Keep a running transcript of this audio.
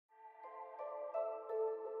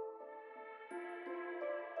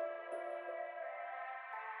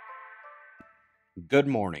Good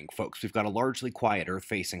morning, folks. We've got a largely quiet Earth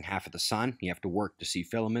facing half of the sun. You have to work to see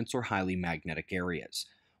filaments or highly magnetic areas.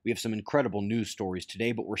 We have some incredible news stories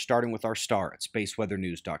today, but we're starting with our star at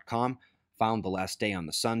spaceweathernews.com, found the last day on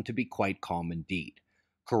the sun to be quite calm indeed.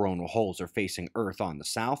 Coronal holes are facing Earth on the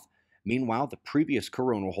south. Meanwhile, the previous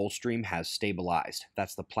coronal hole stream has stabilized.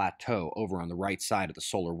 That's the plateau over on the right side of the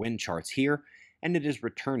solar wind charts here, and it is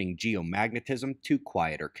returning geomagnetism to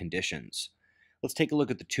quieter conditions. Let's take a look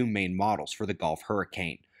at the two main models for the Gulf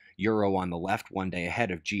hurricane. Euro on the left, 1 day ahead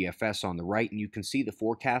of GFS on the right, and you can see the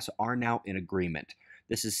forecasts are now in agreement.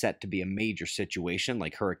 This is set to be a major situation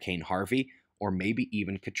like Hurricane Harvey or maybe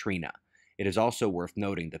even Katrina. It is also worth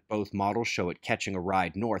noting that both models show it catching a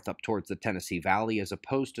ride north up towards the Tennessee Valley as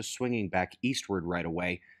opposed to swinging back eastward right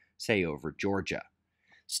away, say over Georgia.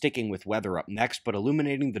 Sticking with weather up next, but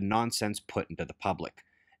illuminating the nonsense put into the public.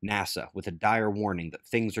 NASA with a dire warning that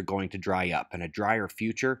things are going to dry up, and a drier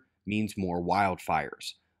future means more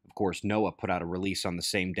wildfires. Of course, NOAA put out a release on the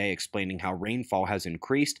same day explaining how rainfall has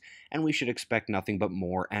increased, and we should expect nothing but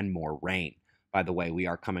more and more rain. By the way, we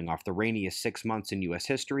are coming off the rainiest 6 months in U.S.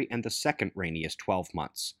 history and the second rainiest 12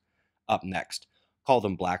 months. Up next, call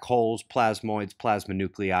them black holes, plasmoids, plasma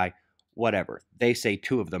nuclei, whatever. They say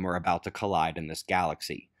two of them are about to collide in this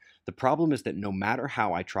galaxy. The problem is that no matter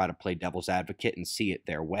how I try to play devil's advocate and see it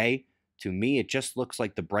their way, to me it just looks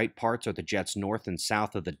like the bright parts are the jets north and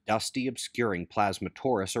south of the dusty, obscuring plasma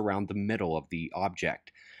torus around the middle of the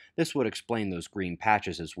object. This would explain those green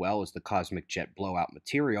patches as well as the cosmic jet blowout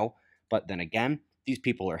material, but then again, these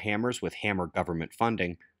people are hammers with hammer government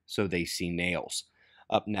funding, so they see nails.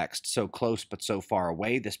 Up next, so close but so far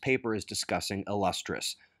away, this paper is discussing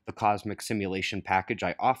Illustris, the cosmic simulation package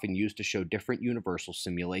I often use to show different universal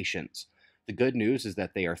simulations. The good news is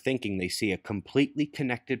that they are thinking they see a completely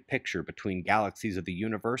connected picture between galaxies of the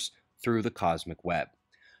universe through the cosmic web.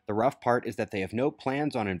 The rough part is that they have no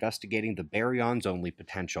plans on investigating the baryons only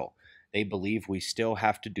potential. They believe we still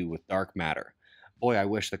have to do with dark matter. Boy, I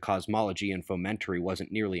wish the cosmology infomentary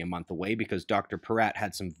wasn't nearly a month away because Dr. Peratt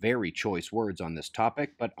had some very choice words on this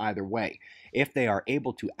topic, but either way, if they are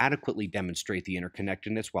able to adequately demonstrate the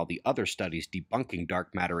interconnectedness while the other studies debunking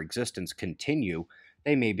dark matter existence continue,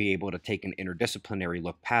 they may be able to take an interdisciplinary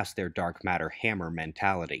look past their dark matter hammer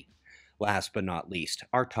mentality. Last but not least,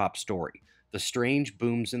 our top story, the strange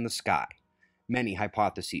booms in the sky. Many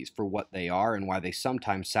hypotheses for what they are and why they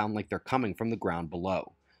sometimes sound like they're coming from the ground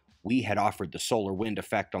below. We had offered the solar wind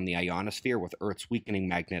effect on the ionosphere with Earth's weakening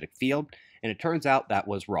magnetic field, and it turns out that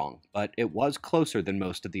was wrong, but it was closer than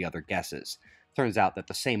most of the other guesses. Turns out that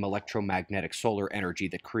the same electromagnetic solar energy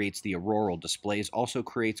that creates the auroral displays also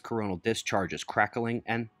creates coronal discharges, crackling,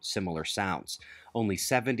 and similar sounds. Only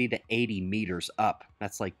 70 to 80 meters up.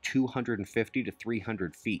 That's like 250 to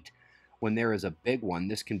 300 feet. When there is a big one,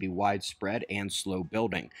 this can be widespread and slow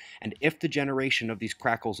building. And if the generation of these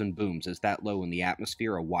crackles and booms is that low in the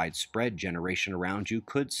atmosphere, a widespread generation around you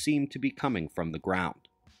could seem to be coming from the ground.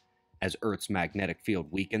 As Earth's magnetic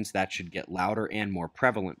field weakens, that should get louder and more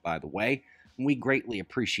prevalent, by the way. And we greatly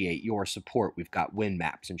appreciate your support. We've got wind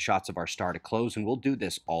maps and shots of our star to close, and we'll do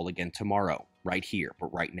this all again tomorrow, right here.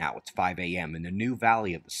 But right now, it's 5 a.m. in the new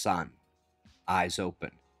Valley of the Sun. Eyes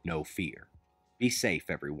open, no fear. Be safe,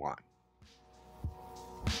 everyone.